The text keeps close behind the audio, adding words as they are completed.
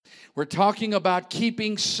We're talking about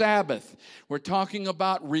keeping Sabbath. We're talking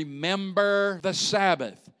about remember the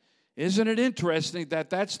Sabbath. Isn't it interesting that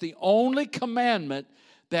that's the only commandment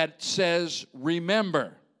that says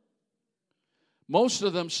remember? Most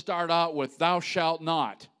of them start out with thou shalt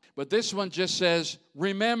not. But this one just says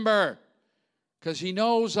remember, because he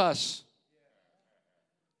knows us.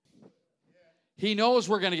 He knows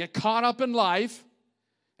we're going to get caught up in life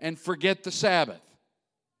and forget the Sabbath.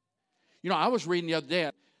 You know, I was reading the other day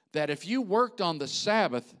that if you worked on the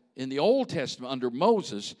Sabbath in the Old Testament under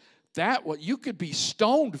Moses, you could be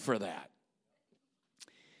stoned for that.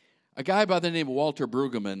 A guy by the name of Walter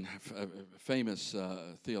Brueggemann, a famous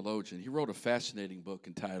theologian, he wrote a fascinating book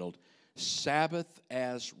entitled Sabbath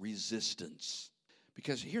as Resistance.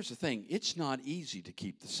 Because here's the thing, it's not easy to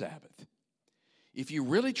keep the Sabbath. If you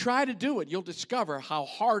really try to do it, you'll discover how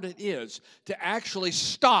hard it is to actually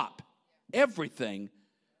stop everything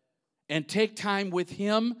and take time with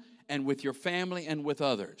Him and with your family and with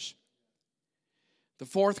others. The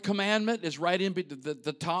fourth commandment is right in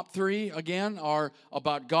the top three, again, are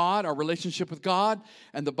about God, our relationship with God.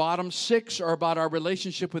 And the bottom six are about our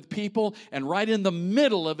relationship with people. And right in the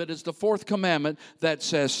middle of it is the fourth commandment that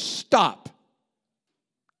says, stop.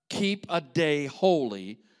 Keep a day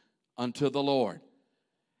holy unto the Lord.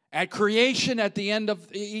 At creation, at the end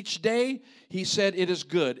of each day, He said, it is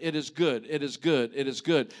good, it is good, it is good, it is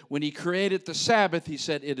good. When He created the Sabbath, He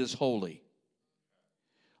said, it is holy.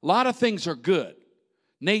 A lot of things are good.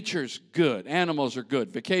 Nature's good. Animals are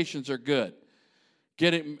good. Vacations are good.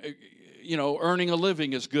 Earning a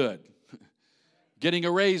living is good. Getting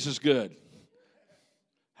a raise is good.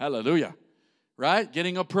 Hallelujah. Right?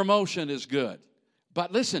 Getting a promotion is good.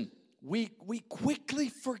 But listen, we quickly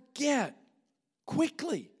forget.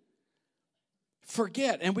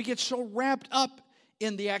 And we get so wrapped up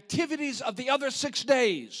in the activities of the other 6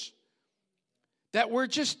 days that we're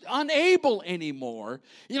just unable anymore.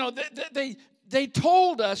 You know, they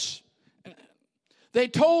told us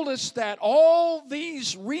that all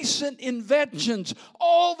these recent inventions,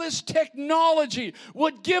 all this technology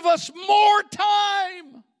would give us more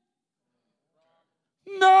time.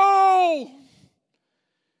 No.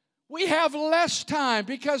 We have less time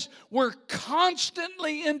because we're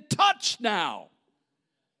constantly in touch now.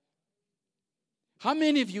 How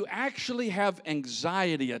many of you actually have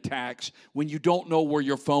anxiety attacks when you don't know where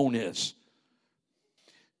your phone is?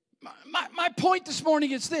 My point this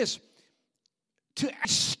morning is this.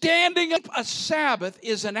 Standing up a Sabbath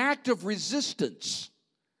is an act of resistance.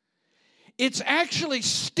 It's actually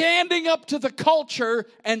standing up to the culture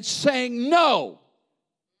and saying no.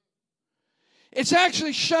 It's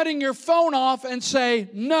actually shutting your phone off and say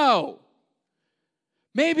no.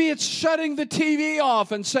 Maybe it's shutting the TV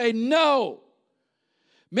off and say no.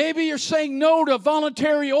 Maybe you're saying no to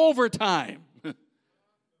voluntary overtime.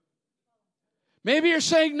 Maybe you're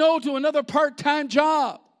saying no to another part-time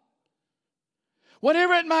job.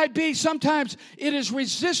 Whatever it might be, sometimes it is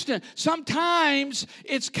resistant. Sometimes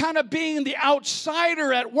it's kind of being the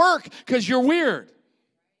outsider at work because you're weird.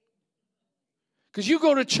 Because you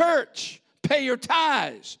go to church, pay your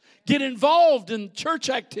tithes, get involved in church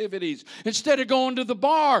activities instead of going to the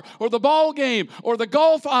bar or the ball game or the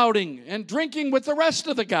golf outing and drinking with the rest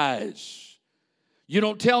of the guys. You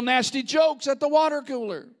don't tell nasty jokes at the water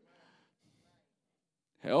cooler.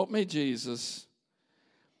 Help me, Jesus.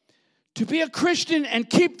 To be a Christian and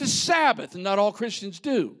keep the Sabbath, and not all Christians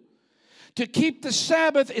do. To keep the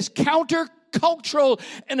Sabbath is countercultural,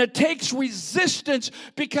 and it takes resistance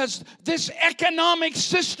because this economic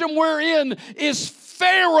system we're in is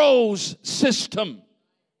Pharaoh's system.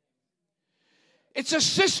 It's a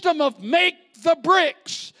system of make the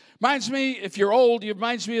bricks. Reminds me, if you're old, it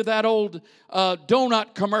reminds me of that old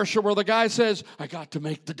donut commercial where the guy says, I got to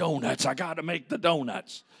make the donuts. I got to make the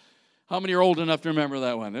donuts. How many are old enough to remember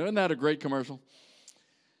that one? Isn't that a great commercial?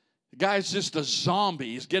 The guy's just a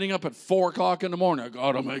zombie. He's getting up at 4 o'clock in the morning. I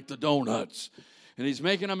got to make the donuts. And he's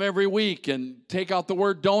making them every week. And take out the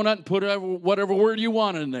word donut and put whatever word you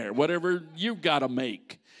want in there. Whatever you got to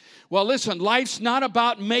make. Well, listen, life's not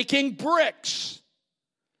about making bricks.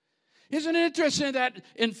 Isn't it interesting that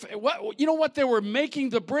you know what they were making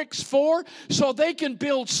the bricks for? So they can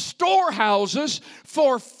build storehouses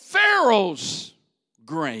for Pharaoh's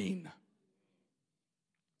grain.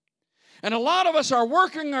 And a lot of us are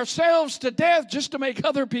working ourselves to death just to make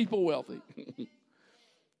other people wealthy.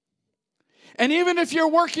 And even if you're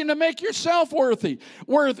working to make yourself wealthy,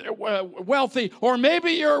 or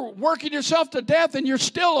maybe you're working yourself to death and you're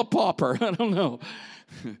still a pauper. I don't know.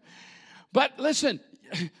 But listen,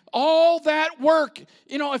 all that work,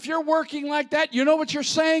 if you're working like that, you know what you're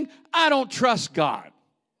saying? I don't trust God.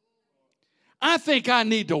 I think I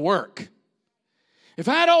need to work. If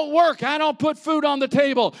I don't work, I don't put food on the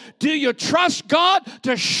table. Do you trust God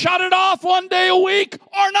to shut it off one day a week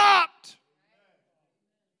or not?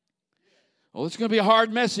 Well, it's going to be a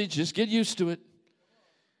hard message. Just get used to it.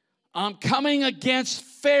 I'm coming against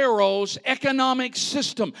Pharaoh's economic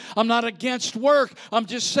system. I'm not against work. I'm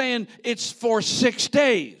just saying it's for 6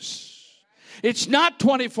 days. It's not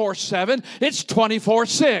 24/7. It's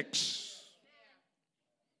 24/6.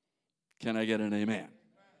 Can I get an amen?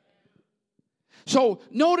 So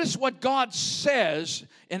notice what God says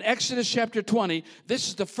in Exodus chapter 20. This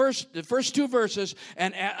is the first 2 verses.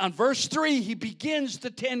 And on verse 3, he begins the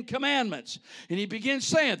 10 commandments. And he begins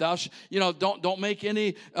saying, don't make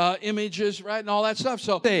any images, right, and all that stuff.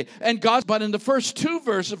 But in the first 2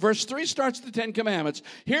 verses, verse 3 starts the 10 commandments.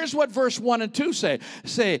 Here's what verse 1 and 2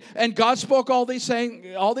 say. And God spoke all these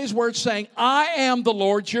words, saying, I am the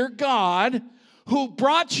Lord your God, who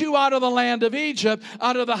brought you out of the land of Egypt,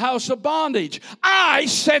 out of the house of bondage. I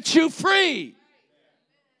set you free.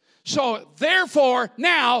 So, therefore,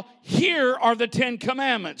 now, here are the 10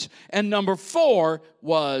 commandments. And number 4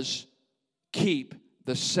 was, keep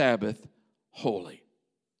the Sabbath holy.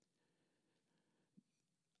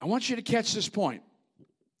 I want you to catch this point.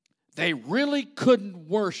 They really couldn't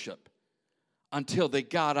worship until they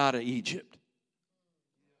got out of Egypt.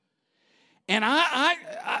 And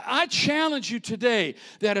I challenge you today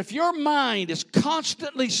that if your mind is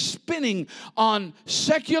constantly spinning on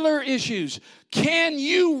secular issues, can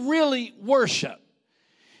you really worship?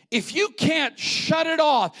 If you can't shut it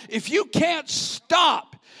off, if you can't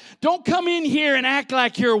stop, don't come in here and act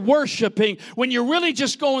like you're worshiping when you're really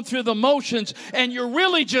just going through the motions and you're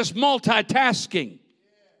really just multitasking.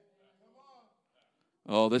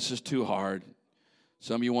 Oh, this is too hard.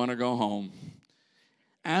 Some of you want to go home.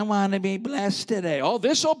 I want to be blessed today. Oh,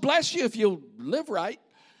 this will bless you if you live right.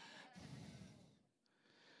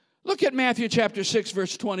 Look at Matthew chapter 6,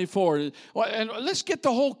 verse 24. And let's get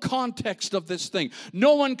the whole context of this thing.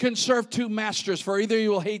 No one can serve 2 masters, for either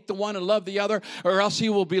you will hate the one and love the other, or else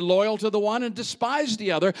you will be loyal to the one and despise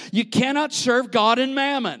the other. You cannot serve God and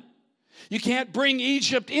mammon. You can't bring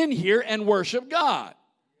Egypt in here and worship God.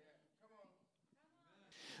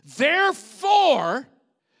 Therefore,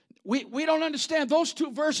 we don't understand. Those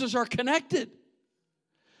 2 verses are connected.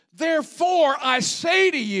 Therefore, I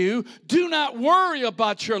say to you, do not worry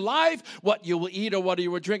about your life, what you will eat or what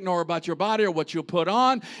you will drink, nor about your body or what you'll put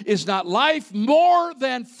on. Is not life more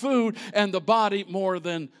than food, and the body more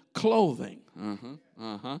than clothing?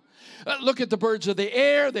 Look at the birds of the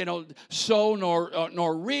air. They don't sow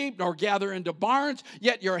nor reap nor gather into barns,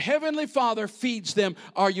 yet your heavenly Father feeds them.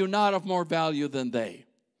 Are you not of more value than they?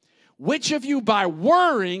 Which of you by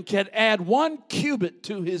worrying can add 1 cubit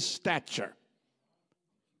to his stature?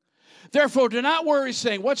 Therefore, do not worry,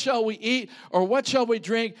 saying, what shall we eat, or what shall we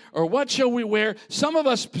drink, or what shall we wear? Some of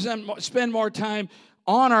us spend more time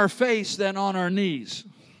on our face than on our knees.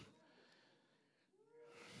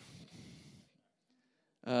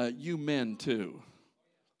 You men, too.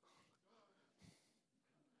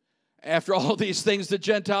 After all these things the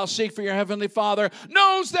Gentiles seek, for your heavenly Father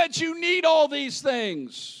knows that you need all these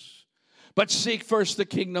things. But seek first the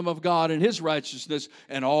kingdom of God and his righteousness,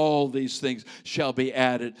 and all these things shall be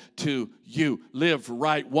added to you. Live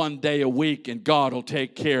right 1 day a week, and God will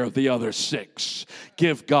take care of the other 6.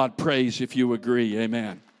 Give God praise if you agree.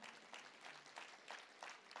 Amen.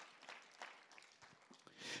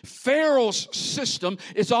 Pharaoh's system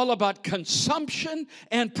is all about consumption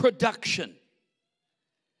and production.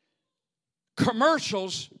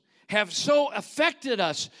 Commercials have so affected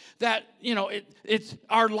us that, it's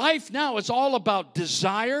our life now is all about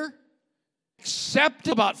desire,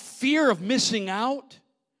 about fear of missing out.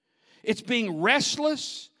 It's being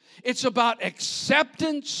restless. It's about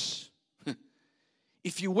acceptance.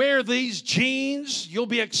 If you wear these jeans, you'll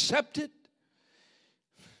be accepted.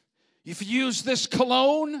 If you use this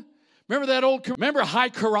cologne, remember High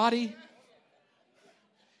Karate?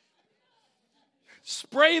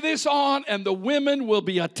 Spray this on and the women will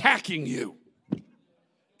be attacking you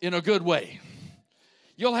in a good way.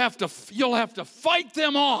 You'll have to fight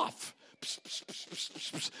them off.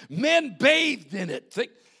 Men bathed in it,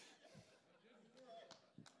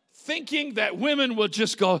 thinking that women will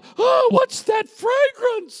just go, oh, what's that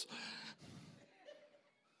fragrance?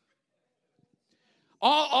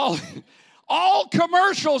 All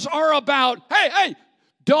commercials are about, hey,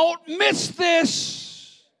 don't miss this.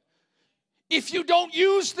 If you don't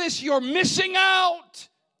use this, you're missing out.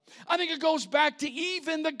 I think it goes back to Eve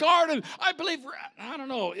in the garden. I believe, I don't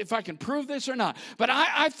know if I can prove this or not, but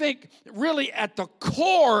I think really at the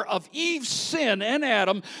core of Eve's sin and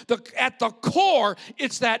Adam, at the core,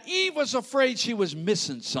 it's that Eve was afraid she was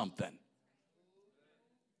missing something.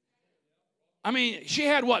 I mean, she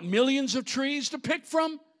had, what, millions of trees to pick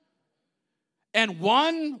from? And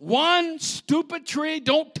one stupid tree,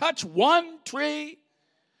 don't touch one tree.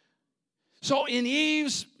 So in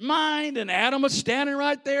Eve's mind, and Adam was standing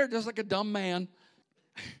right there just like a dumb man.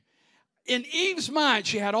 In Eve's mind,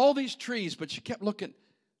 she had all these trees, but she kept looking,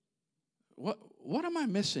 what am I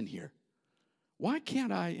missing here? Why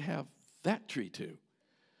can't I have that tree too?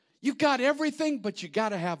 You got everything, but you got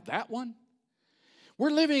to have that one? We're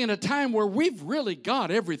living in a time where we've really got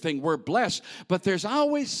everything. We're blessed, but there's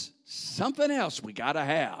always something else we got to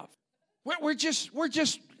have. We're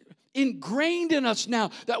just ingrained in us now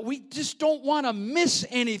that we just don't want to miss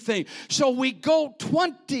anything. So we go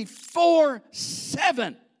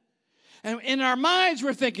 24/7. And in our minds,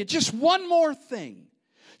 we're thinking, just one more thing.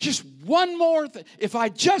 Just one more thing. If I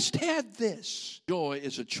just had this. Joy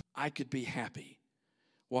is a choice. I could be happy.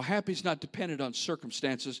 Well, happy is not dependent on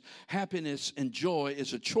circumstances. Happiness and joy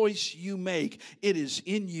is a choice you make. It is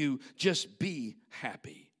in you. Just be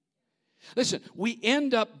happy. Listen, we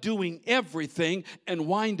end up doing everything and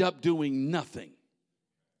wind up doing nothing.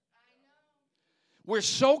 We're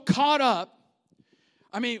so caught up.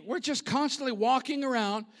 I mean, we're just constantly walking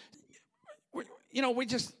around.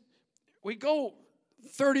 We go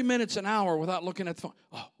 30 minutes an hour without looking at the phone.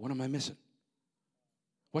 Oh, what am I missing?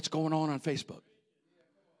 What's going on Facebook?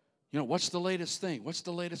 What's the latest thing? What's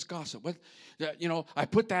the latest gossip? I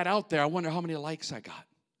put that out there. I wonder how many likes I got.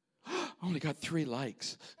 I only got 3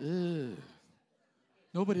 likes. Ugh.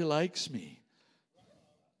 Nobody likes me.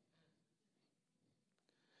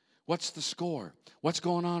 What's the score? What's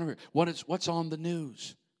going on here? What's on the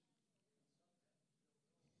news?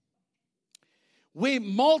 We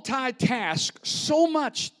multitask so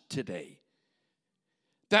much today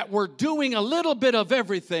that we're doing a little bit of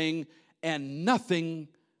everything and nothing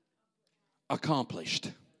accomplished.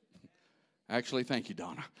 Actually, thank you,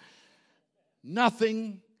 Donna.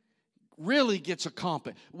 Nothing really gets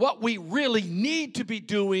accomplished. What we really need to be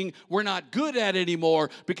doing, we're not good at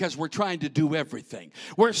anymore because we're trying to do everything.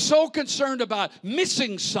 We're so concerned about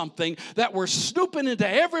missing something that we're snooping into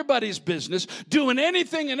everybody's business, doing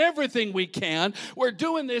anything and everything we can. We're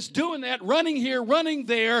doing this, doing that, running here, running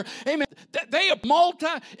there. Amen. They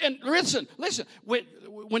and listen,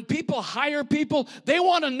 when people hire people, they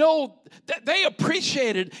want to know that they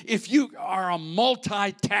appreciate it if you are a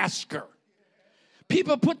multitasker.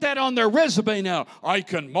 People put that on their resume now. I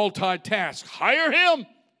can multitask. Hire him.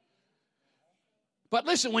 But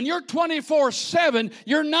listen, when you're 24/7,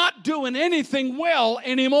 you're not doing anything well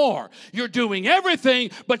anymore. You're doing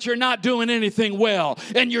everything, but you're not doing anything well.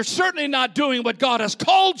 And you're certainly not doing what God has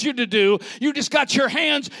called you to do. You just got your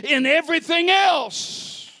hands in everything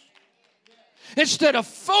else. Instead of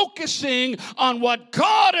focusing on what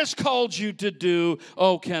God has called you to do,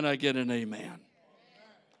 oh, can I get an amen?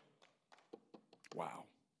 Wow.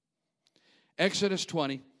 Exodus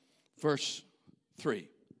 20, verse 3.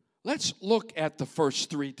 Let's look at the first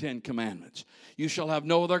 3 Ten Commandments. You shall have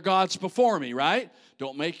no other gods before me, right?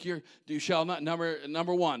 Don't make you shall not,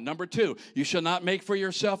 number 1. Number 2, you shall not make for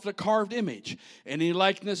yourself a carved image, any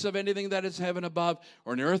likeness of anything that is heaven above,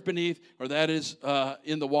 or in the earth beneath, or that is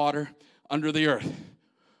in the water under the earth.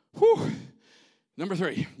 Whew. Number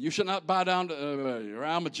 3, you shall not bow down to,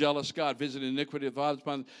 I'm a jealous God, visiting iniquity of fathers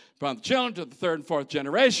upon the children to the 3rd and 4th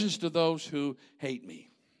generations to those who hate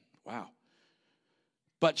me. Wow.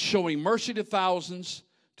 But showing mercy to thousands,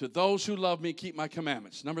 to those who love me, keep my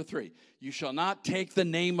commandments. Number 3, you shall not take the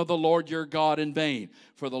name of the Lord your God in vain,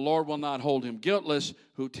 for the Lord will not hold him guiltless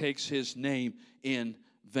who takes his name in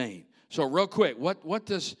vain. So real quick, what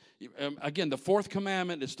does, again, the 4th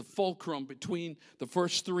commandment is the fulcrum between the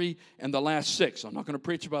first 3 and the last 6. I'm not going to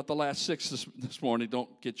preach about the last 6 this morning.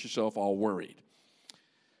 Don't get yourself all worried.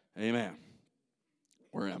 Amen.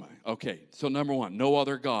 Where am I? Okay, so number 1, no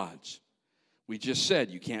other gods. We just said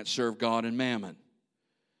you can't serve God and mammon.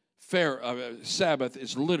 Sabbath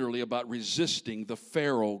is literally about resisting the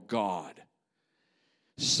Pharaoh God.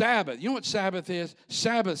 Sabbath, you know what Sabbath is?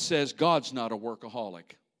 Sabbath says God's not a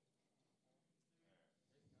workaholic.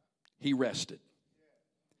 He rested.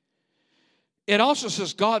 It also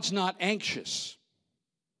says God's not anxious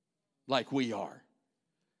like we are.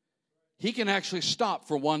 He can actually stop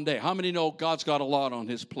for one day. How many know God's got a lot on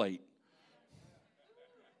his plate?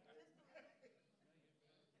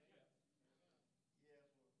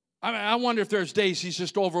 I wonder if there's days he's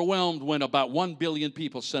just overwhelmed when about 1 billion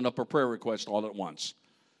people send up a prayer request all at once.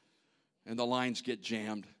 and the lines get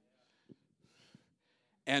jammed.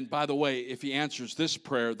 And by the way, if he answers this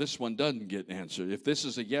prayer, this one doesn't get answered. If this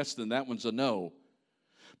is a yes, then that one's a no.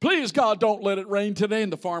 Please, God, don't let it rain today.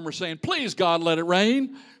 And the farmer's saying, please, God, let it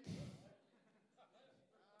rain.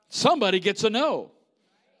 Somebody gets a no.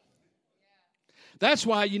 That's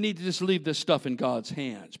why you need to just leave this stuff in God's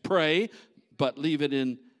hands. Pray, but leave it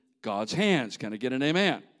in God's hands. Can I get an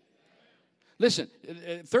amen? Listen,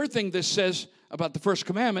 third thing this says about the first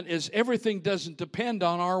commandment is everything doesn't depend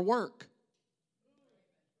on our work.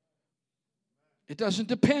 It doesn't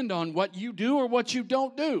depend on what you do or what you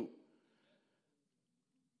don't do.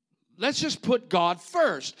 Let's just put God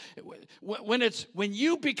first. When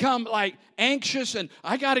you become like anxious and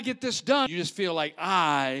I got to get this done, you just feel like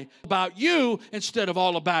about you instead of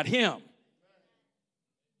all about Him.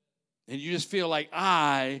 And you just feel like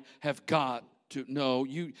I have got to. No,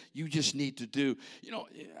 you just need to do. You know,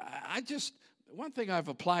 one thing I've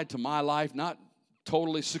applied to my life, not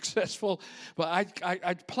totally successful, but I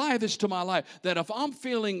apply this to my life, that if I'm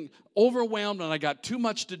feeling overwhelmed and I got too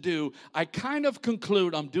much to do, I kind of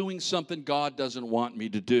conclude I'm doing something God doesn't want me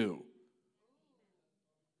to do.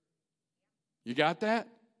 You got that?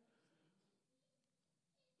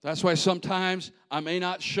 That's why sometimes I may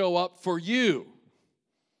not show up for you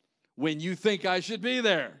when you think I should be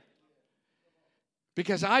there,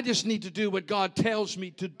 because I just need to do what God tells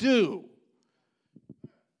me to do.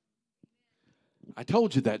 I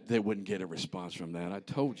told you that they wouldn't get a response from that. I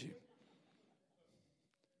told you.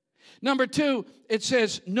 Number 2, it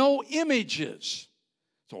says no images.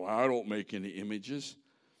 So I don't make any images.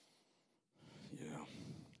 You know.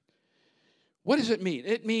 What does it mean?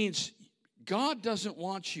 It means God doesn't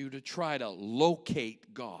want you to try to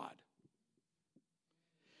locate God.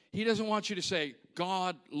 He doesn't want you to say,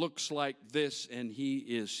 God looks like this and He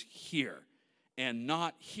is here, and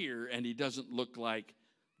not here and He doesn't look like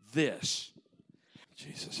this.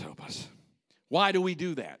 Jesus, help us. Why do we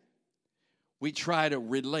do that? We try to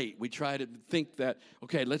relate. We try to think that,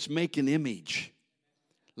 okay, let's make an image.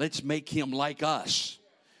 Let's make Him like us.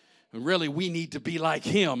 And really, we need to be like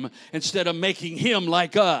Him instead of making Him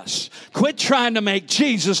like us. Quit trying to make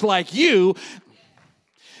Jesus like you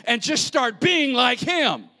and just start being like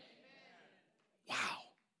Him.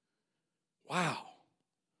 Wow.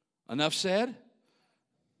 Enough said?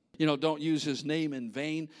 You know, don't use His name in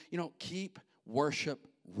vain. You know, keep worship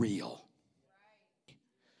real.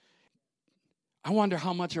 I wonder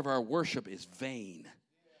how much of our worship is vain.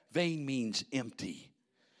 Vain means empty.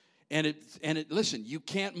 And listen, you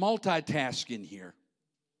can't multitask in here.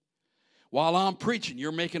 While I'm preaching,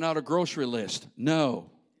 you're making out a grocery list.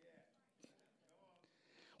 No.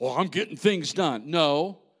 Well, I'm getting things done.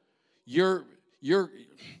 No. You're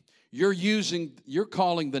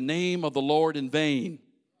calling the name of the Lord in vain.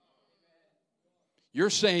 You're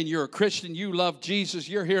saying you're a Christian, you love Jesus,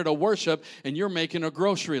 you're here to worship, and you're making a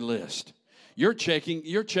grocery list. You're checking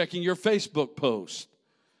your Facebook post.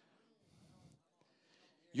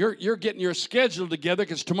 You're getting your schedule together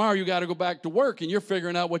because tomorrow you got to go back to work, and you're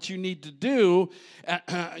figuring out what you need to do,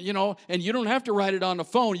 you know, and you don't have to write it on the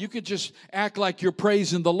phone. You could just act like you're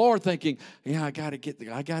praising the Lord, thinking, yeah, I got to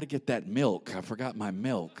get that milk. I forgot my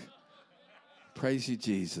milk. Praise you,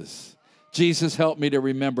 Jesus. Jesus, help me to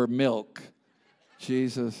remember milk.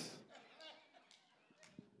 Jesus.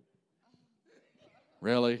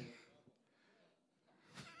 Really?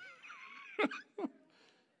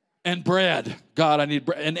 And bread. God, I need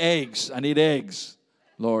bread. And eggs. I need eggs.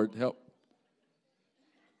 Lord, help.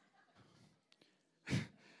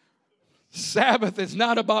 Sabbath is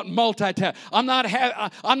not about multitasking. I'm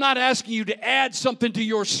not asking you to add something to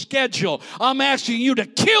your schedule. I'm asking you to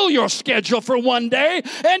kill your schedule for one day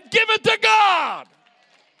and give it to God.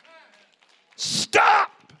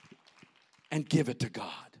 Stop and give it to God.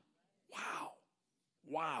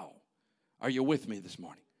 Wow. Are you with me this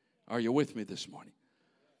morning? Are you with me this morning?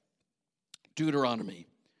 Deuteronomy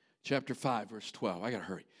chapter 5, verse 12. I got to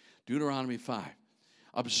hurry. Deuteronomy 5.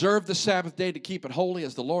 Observe the Sabbath day to keep it holy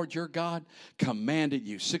as the Lord your God commanded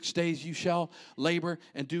you. 6 days you shall labor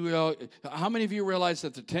and do. How many of you realize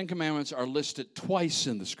that the Ten Commandments are listed twice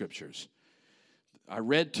in the Scriptures? I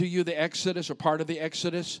read to you the Exodus, or part of the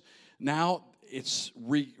Exodus. Now it's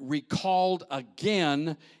recalled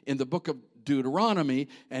again in the book of Deuteronomy.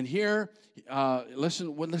 And here,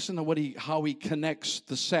 listen to how he connects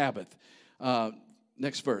the Sabbath.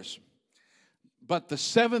 Next verse. But the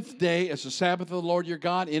seventh day is the Sabbath of the Lord your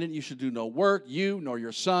God. In it you shall do no work, you, nor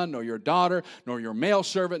your son, nor your daughter, nor your male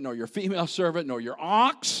servant, nor your female servant, nor your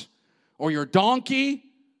ox, or your donkey.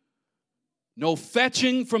 No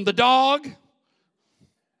fetching from the dog,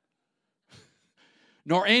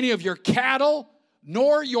 nor any of your cattle,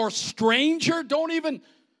 nor your stranger. Don't even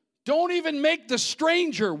make the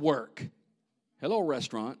stranger work. Hello,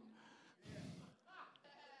 restaurant.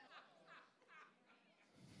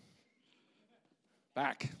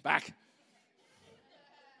 Back.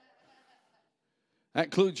 That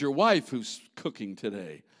includes your wife who's cooking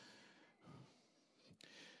today.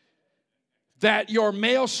 That your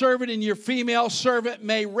male servant and your female servant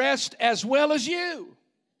may rest as well as you.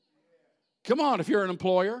 Come on, if you're an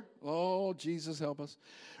employer. Oh, Jesus, help us.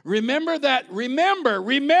 Remember that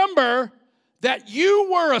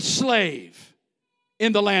you were a slave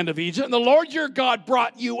in the land of Egypt, and the Lord your God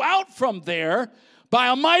brought you out from there by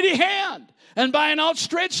a mighty hand and by an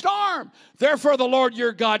outstretched arm. Therefore the Lord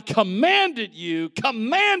your God commanded you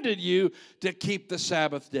to keep the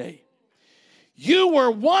Sabbath day. You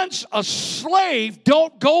were once a slave,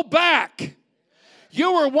 don't go back.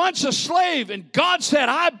 You were once a slave, and God said,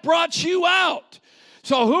 I brought you out.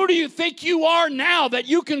 So who do you think you are now that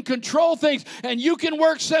you can control things and you can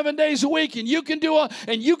work 7 days a week and you can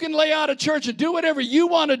lay out a church and do whatever you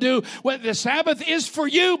want to do when the Sabbath is for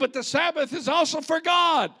you, but the Sabbath is also for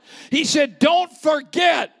God. He said, don't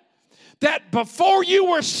forget that before you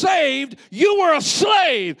were saved, you were a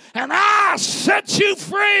slave, and I set you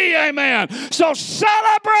free, amen. So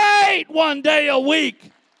celebrate 1 day a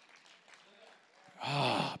week.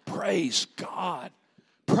 Praise God.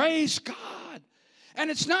 Praise God. And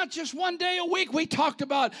it's not just 1 day a week. We talked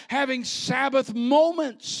about having Sabbath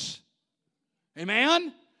moments.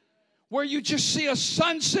 Amen? Where you just see a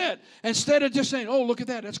sunset instead of just saying, oh, look at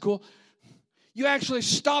that, that's cool. You actually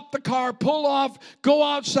stop the car, pull off, go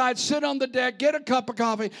outside, sit on the deck, get a cup of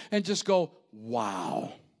coffee, and just go,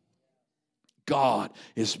 wow. God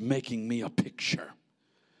is making me a picture.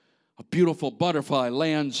 A beautiful butterfly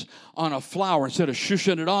lands on a flower. Instead of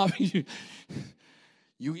shushing it off,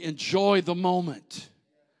 you enjoy the moment.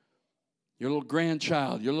 Your little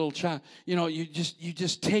grandchild, your little child, you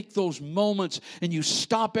just take those moments and you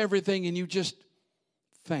stop everything and you just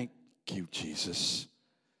thank you, Jesus.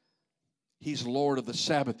 He's Lord of the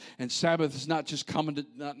Sabbath. And Sabbath is not just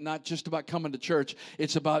about coming to church.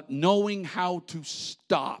 It's about knowing how to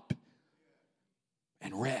stop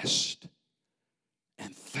and rest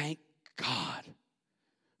and thank God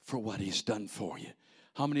for what He's done for you.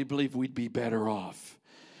 How many believe we'd be better off?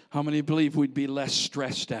 How many believe we'd be less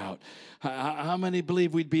stressed out? How many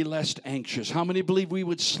believe we'd be less anxious? How many believe we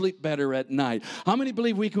would sleep better at night? How many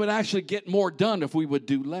believe we could actually get more done if we would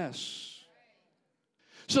do less?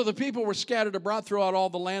 So the people were scattered abroad throughout all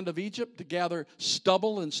the land of Egypt to gather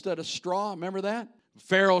stubble instead of straw. Remember that?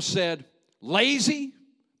 Pharaoh said, lazy?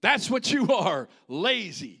 That's what you are,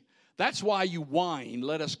 lazy. That's why you whine,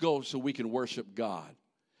 let us go so we can worship God.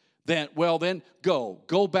 Then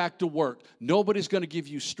go back to work. Nobody's going to give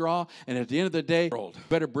you straw, and at the end of the day, you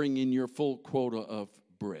better bring in your full quota of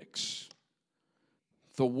bricks.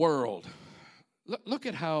 The world. Look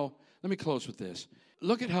at how, let me close with this.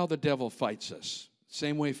 Look at how the devil fights us.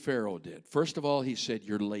 Same way Pharaoh did. First of all, he said,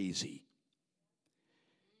 you're lazy.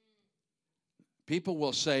 People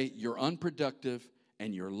will say, you're unproductive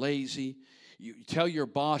and you're lazy. You tell your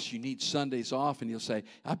boss you need Sundays off, and he'll say,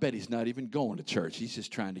 I bet he's not even going to church. He's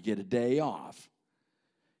just trying to get a day off.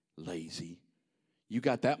 Lazy. You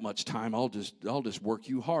got that much time, I'll just work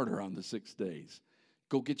you harder on the 6 days.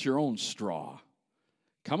 Go get your own straw.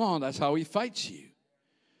 Come on, that's how he fights you.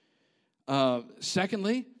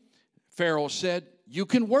 Secondly, Pharaoh said, you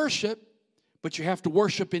can worship, but you have to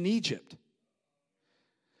worship in Egypt.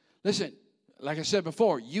 Listen, like I said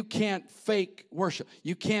before, you can't fake worship.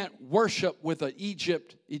 You can't worship with an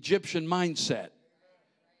Egyptian mindset.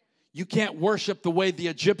 You can't worship the way the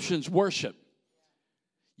Egyptians worship.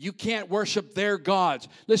 You can't worship their gods.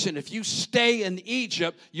 Listen, if you stay in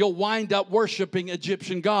Egypt, you'll wind up worshiping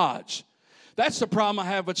Egyptian gods. That's the problem I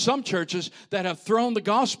have with some churches that have thrown the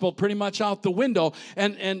gospel pretty much out the window,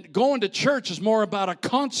 and going to church is more about a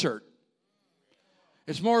concert.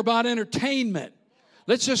 It's more about entertainment.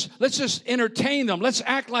 Let's just entertain them. Let's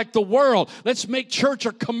act like the world. Let's make church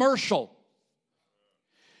a commercial.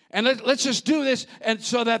 And let's just do this and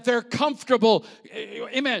so that they're comfortable.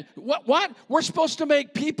 Amen. What? We're supposed to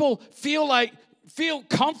make people feel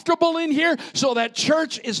comfortable in here so that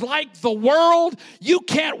church is like the world. You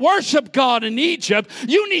can't worship God in Egypt.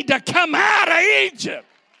 You need to come out of Egypt.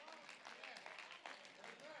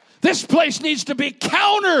 This place needs to be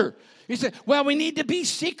counter. He said, well, we need to be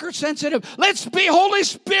seeker sensitive. Let's be Holy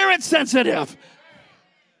Spirit sensitive.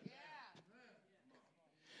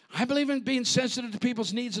 I believe in being sensitive to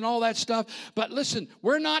people's needs and all that stuff. But listen,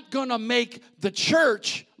 we're not going to make the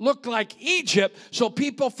church look like Egypt so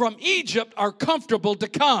people from Egypt are comfortable to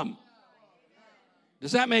come.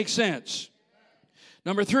 Does that make sense?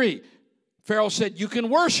 Number 3, Pharaoh said, you can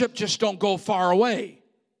worship, just don't go far away.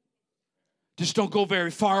 Just don't go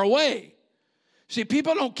very far away. See,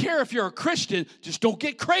 people don't care if you're a Christian, just don't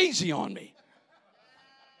get crazy on me.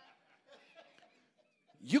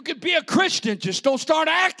 You could be a Christian, just don't start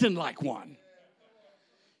acting like one.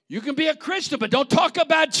 You can be a Christian, but don't talk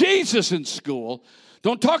about Jesus in school.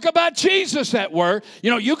 Don't talk about Jesus at work.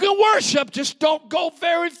 You can worship, just don't go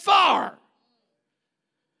very far.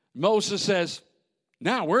 Moses says,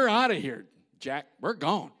 now we're out of here, Jack. We're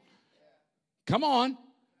gone. Come on.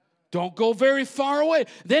 Don't go very far away.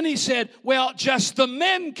 Then he said, well, just the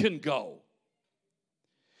men can go.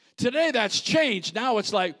 Today that's changed. Now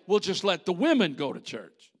it's like, we'll just let the women go to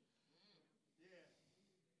church.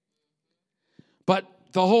 But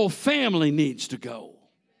the whole family needs to go.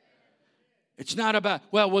 It's not about,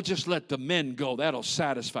 well, we'll just let the men go. That'll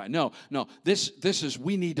satisfy. No. This is,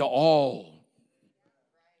 we need to all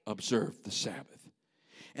observe the Sabbath.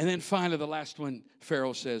 And then finally, the last one,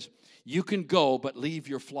 Pharaoh says, you can go, but leave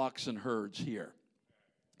your flocks and herds here.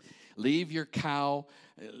 Leave your cow,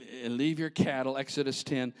 leave your cattle. Exodus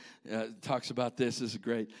 10 talks about this. This is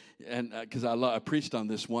great. And because I preached on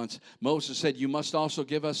this once. Moses said, you must also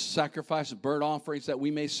give us sacrifices, burnt offerings, that we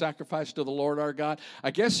may sacrifice to the Lord our God. I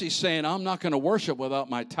guess he's saying, I'm not going to worship without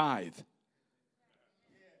my tithe.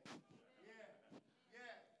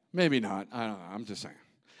 Maybe not. I don't know. I'm just saying.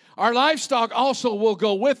 Our livestock also will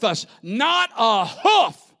go with us. Not a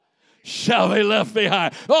hoof shall be left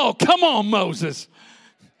behind. Oh, come on, Moses.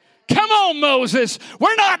 Come on, Moses.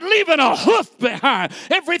 We're not leaving a hoof behind.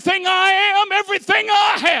 Everything I am, everything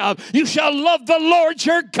I have, you shall love the Lord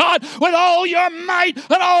your God with all your might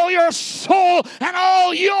and all your soul and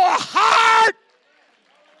all your heart.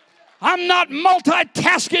 I'm not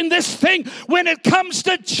multitasking this thing. When it comes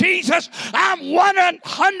to Jesus, I'm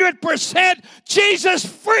 100% Jesus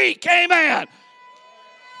freak. Amen.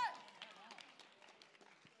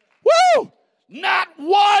 Woo! Not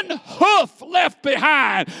one hoof left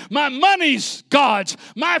behind. My money's God's.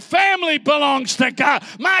 My family belongs to God.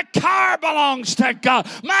 My car belongs to God.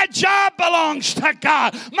 My job belongs to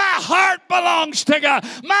God. My heart belongs to God.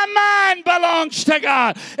 My mind belongs to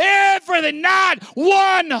God. Everything, not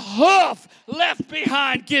one hoof left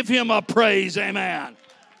behind. Give him a praise. Amen.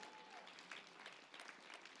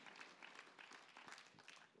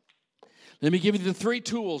 Let me give you the 3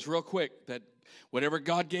 tools real quick that whatever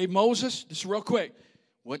God gave Moses, just real quick.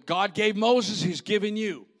 What God gave Moses, he's given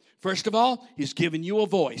you. First of all, he's given you a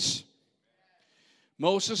voice.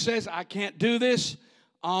 Moses says, I can't do this.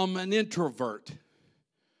 I'm an introvert.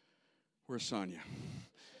 Where's Sonia?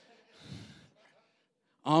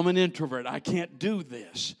 I'm an introvert. I can't do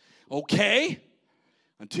this. Okay.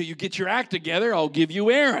 Until you get your act together, I'll give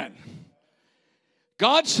you Aaron.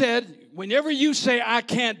 God said, whenever you say, I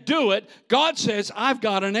can't do it, God says, I've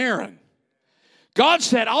got an Aaron. God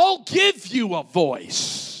said, I'll give you a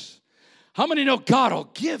voice. How many know God will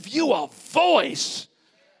give you a voice?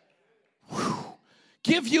 Whew.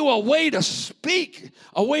 Give you a way to speak,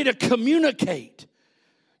 a way to communicate.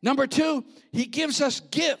 Number 2, he gives us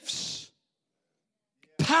gifts,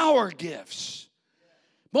 power gifts.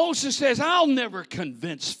 Moses says, I'll never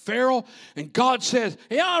convince Pharaoh. And God says,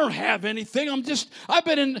 hey, I don't have anything. I've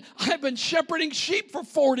been shepherding sheep for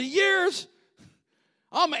 40 years.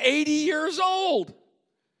 I'm 80 years old.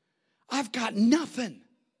 I've got nothing.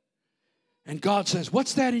 And God says,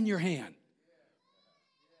 what's that in your hand?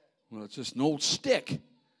 Well, it's just an old stick.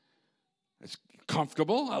 It's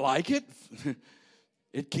comfortable. I like it.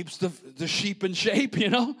 It keeps the sheep in shape,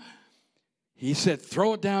 He said,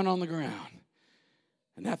 throw it down on the ground.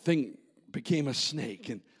 And that thing became a snake.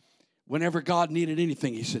 And whenever God needed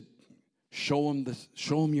anything, he said, show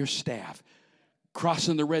him your staff.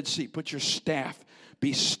 Crossing the Red Sea, put your staff.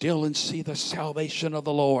 Be still and see the salvation of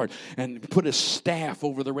the Lord. And put a staff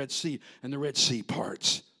over the Red Sea, and the Red Sea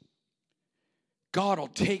parts. God will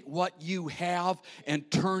take what you have and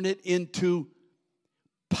turn it into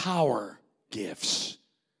power gifts.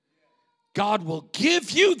 God will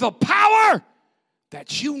give you the power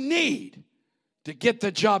that you need to get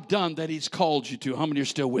the job done that he's called you to. How many are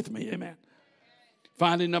still with me? Amen.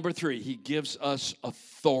 Finally, number 3, he gives us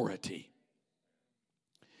authority.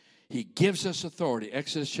 He gives us authority.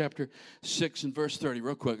 Exodus chapter 6 and verse 30.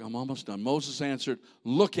 Real quick, I'm almost done. Moses answered,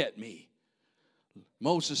 look at me.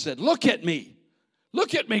 Moses said, look at me.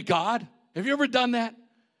 Look at me, God. Have you ever done that?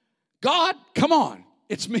 God, come on.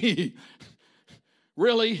 It's me.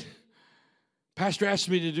 Really? Pastor asked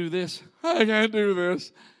me to do this. I can't do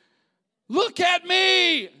this. Look at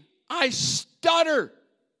me. I stutter.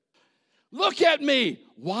 Look at me.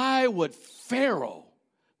 Why would Pharaoh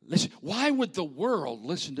Listen, why would the world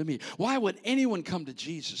listen to me? Why would anyone come to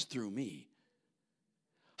Jesus through me?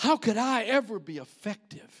 How could I ever be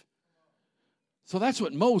effective? So that's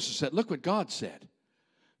what Moses said. Look what God said.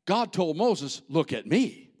 God told Moses, look at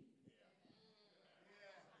me.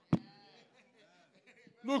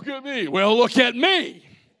 Look at me. Well, look at me.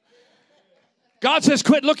 God says,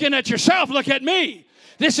 quit looking at yourself. Look at me.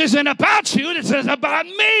 This isn't about you. This is about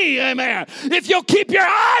me. Amen. If you'll keep your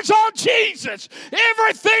eyes on Jesus,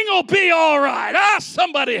 everything will be all right.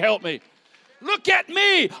 Somebody help me. Look at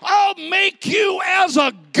me. I'll make you as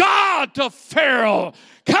a god to Pharaoh.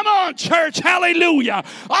 Come on, church. Hallelujah.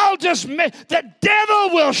 I'll just make, the devil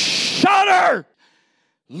will shudder.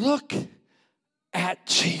 Look at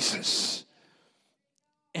Jesus,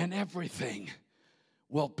 and everything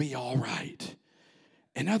will be all right.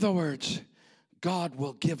 In other words, God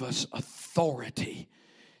will give us authority.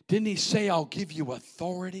 Didn't he say, I'll give you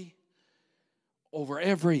authority over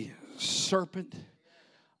every serpent?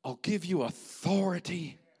 I'll give you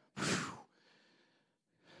authority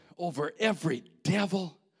over every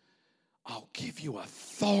devil. I'll give you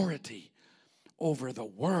authority over the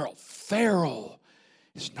world. Pharaoh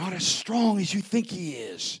is not as strong as you think he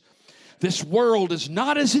is. This world is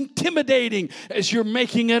not as intimidating as you're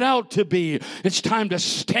making it out to be. It's time to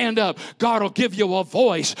stand up. God will give you a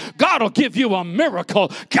voice. God will give you a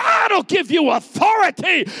miracle. God will give you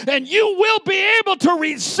authority, and you will be able to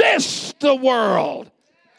resist the world.